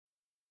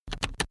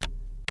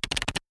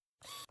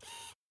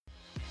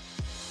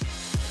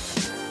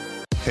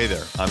Hey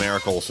there, I'm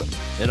Eric Olson.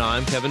 And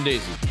I'm Kevin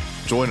Daisy.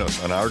 Join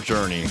us on our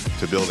journey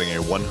to building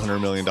a $100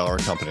 million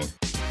company.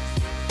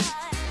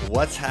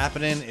 What's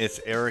happening?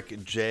 It's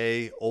Eric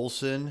J.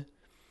 Olson.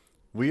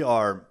 We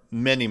are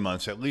many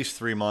months, at least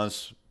 3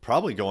 months,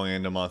 probably going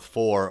into month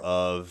 4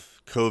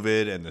 of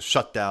COVID and the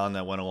shutdown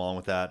that went along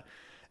with that.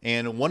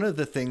 And one of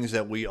the things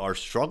that we are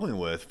struggling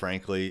with,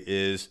 frankly,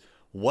 is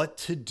what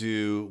to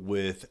do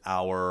with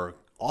our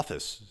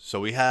office.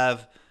 So we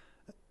have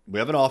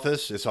an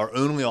office. It's our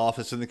only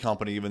office in the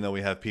company, even though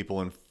we have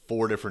people in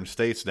 4 different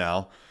states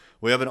now.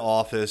 We have an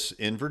office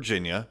in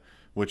Virginia,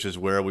 which is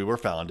where we were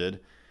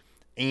founded.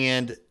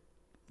 And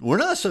we're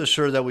not so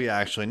sure that we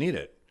actually need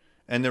it.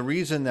 And the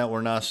reason that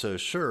we're not so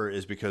sure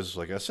is because,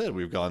 like I said,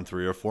 we've gone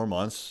 3 or 4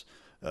 months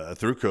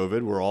through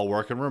COVID. We're all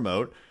working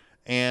remote.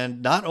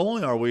 And not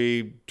only are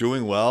we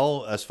doing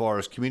well as far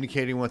as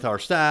communicating with our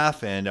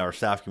staff and our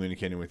staff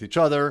communicating with each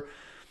other,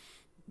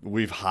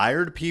 we've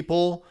hired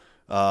people.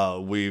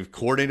 We've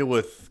coordinated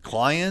with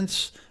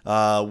clients.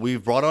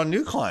 We've brought on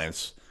new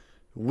clients.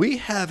 We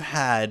have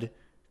had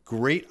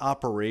great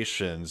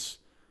operations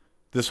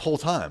this whole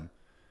time.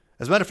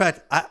 As a matter of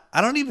fact, I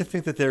don't even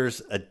think that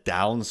there's a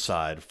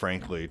downside,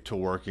 frankly, to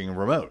working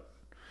remote.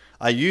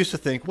 I used to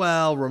think,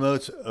 well,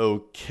 remote's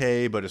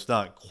okay, but it's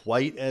not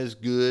quite as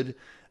good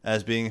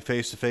as being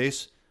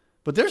face-to-face.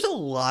 But there's a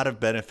lot of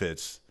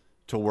benefits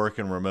to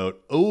working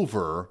remote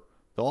over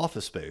the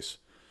office space.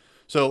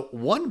 So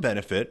one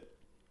benefit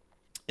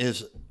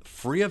is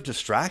free of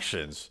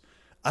distractions.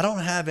 I don't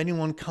have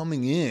anyone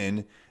coming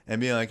in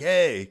and being like,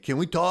 hey, can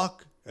we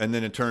talk? And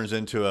then it turns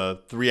into a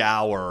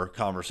 3-hour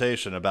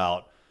conversation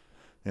about,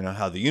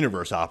 how the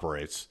universe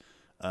operates.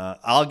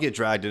 I'll get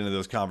dragged into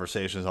those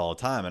conversations all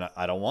the time, and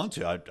I don't want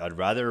to. I'd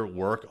rather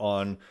work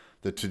on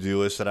the to-do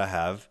list that I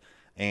have,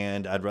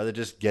 and I'd rather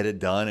just get it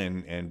done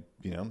and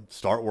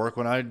start work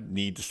when I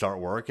need to start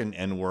work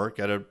and work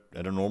at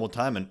a normal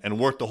time and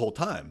work the whole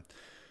time.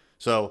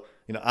 So,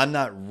 I'm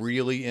not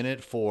really in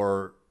it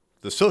for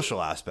the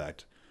social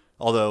aspect,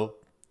 although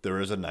there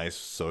is a nice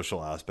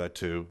social aspect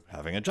to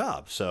having a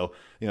job. So,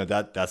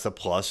 that's a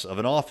plus of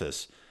an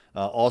office.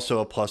 Also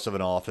a plus of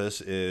an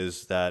office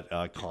is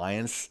that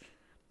clients,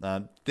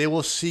 they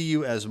will see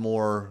you as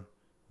more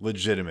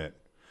legitimate.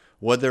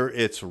 Whether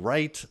it's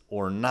right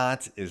or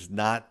not is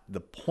not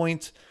the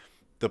point.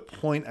 The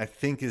point, I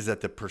think, is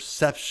that the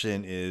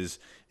perception is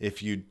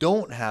if you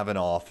don't have an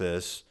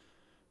office,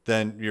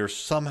 then you're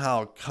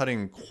somehow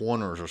cutting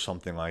corners or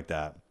something like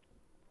that.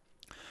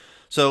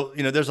 So,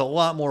 there's a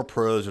lot more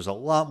pros, there's a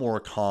lot more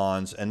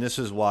cons, and this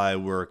is why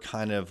we're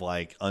kind of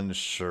like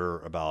unsure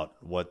about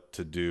what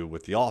to do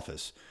with the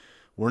office.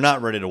 We're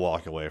not ready to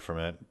walk away from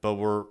it, but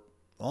we're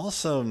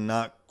also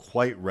not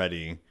quite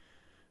ready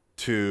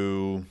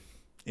to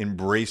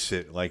embrace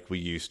it like we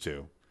used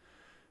to.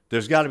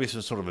 There's got to be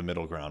some sort of a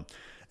middle ground.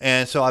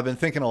 And so I've been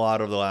thinking a lot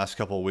over the last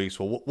couple of weeks,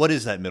 well, what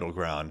is that middle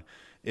ground?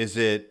 Is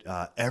it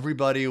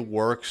everybody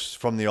works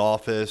from the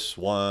office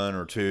 1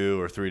 or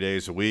 2 or 3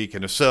 days a week?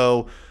 And if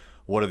so,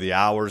 what are the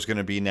hours going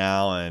to be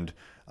now? And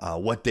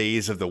what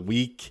days of the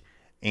week?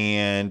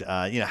 And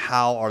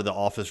how are the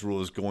office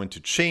rules going to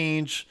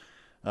change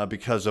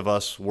because of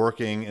us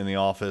working in the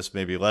office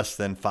maybe less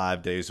than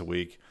 5 days a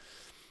week?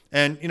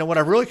 And what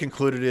I've really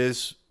concluded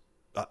is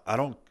I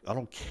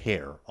don't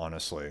care,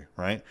 honestly,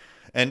 right?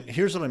 And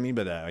here's what I mean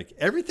by that. Like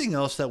everything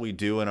else that we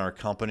do in our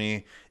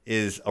company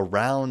is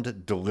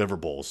around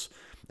deliverables.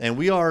 And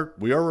we are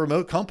a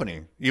remote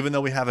company, even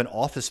though we have an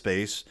office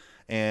space.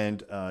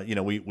 And,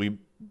 we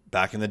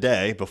back in the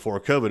day before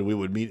COVID, we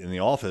would meet in the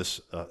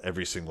office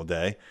every single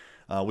day.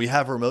 We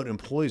have remote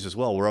employees as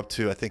well. We're up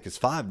to, I think it's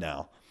 5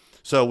 now.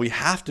 So we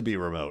have to be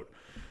remote.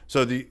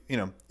 So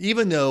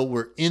even though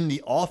we're in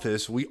the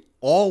office, we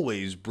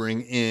always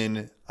bring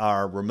in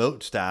our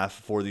remote staff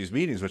for these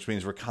meetings, which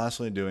means we're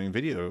constantly doing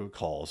video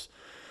calls.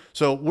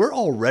 So we're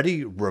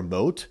already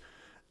remote.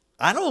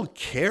 I don't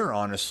care,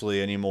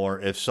 honestly,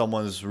 anymore if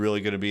someone's really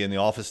going to be in the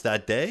office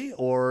that day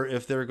or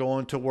if they're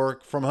going to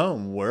work from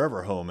home,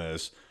 wherever home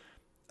is,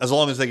 as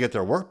long as they get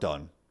their work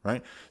done,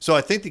 right? So I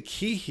think the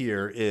key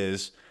here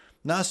is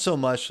not so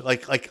much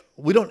like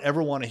we don't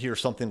ever want to hear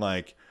something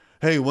like,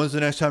 hey, when's the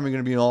next time you're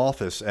going to be in the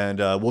office? And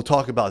we'll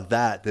talk about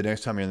that the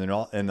next time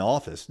you're in the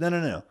office.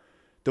 No.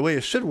 The way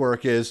it should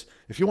work is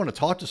if you want to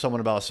talk to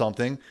someone about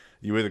something,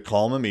 you either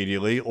call them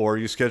immediately or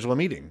you schedule a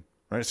meeting,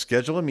 right?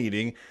 Schedule a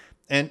meeting.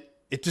 And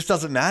it just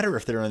doesn't matter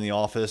if they're in the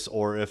office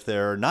or if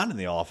they're not in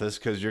the office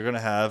because you're going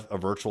to have a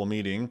virtual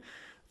meeting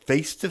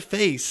face to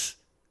face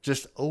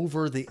just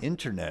over the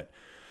internet.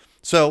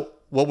 So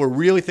what we're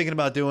really thinking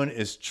about doing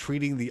is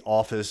treating the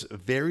office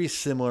very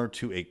similar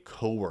to a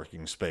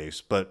co-working space,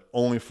 but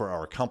only for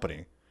our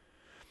company.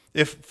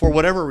 If for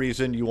whatever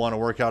reason you want to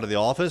work out of the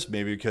office,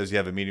 maybe because you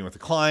have a meeting with a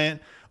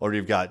client or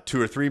you've got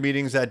 2 or 3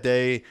 meetings that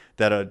day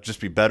that'll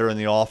just be better in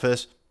the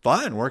office,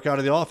 fine, work out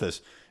of the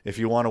office. If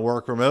you want to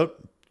work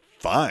remote,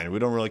 fine. We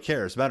don't really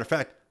care. As a matter of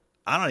fact,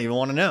 I don't even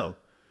want to know.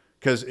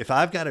 Because if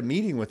I've got a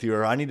meeting with you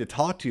or I need to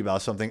talk to you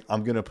about something,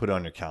 I'm going to put it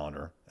on your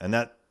calendar. And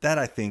that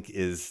I think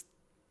is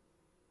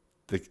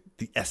the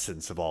the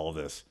essence of all of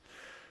this.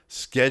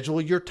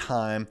 Schedule your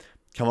time,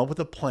 come up with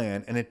a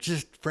plan, and it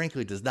just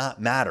frankly does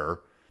not matter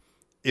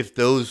if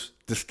those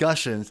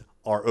discussions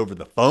are over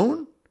the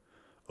phone,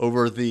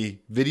 over the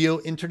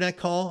video internet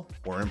call,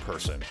 or in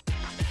person.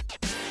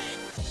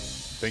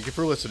 Thank you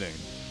for listening.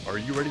 Are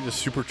you ready to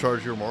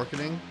supercharge your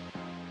marketing?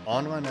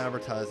 Online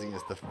advertising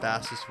is the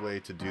fastest way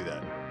to do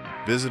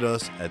that. Visit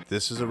us at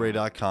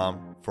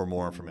thisisarray.com for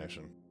more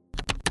information.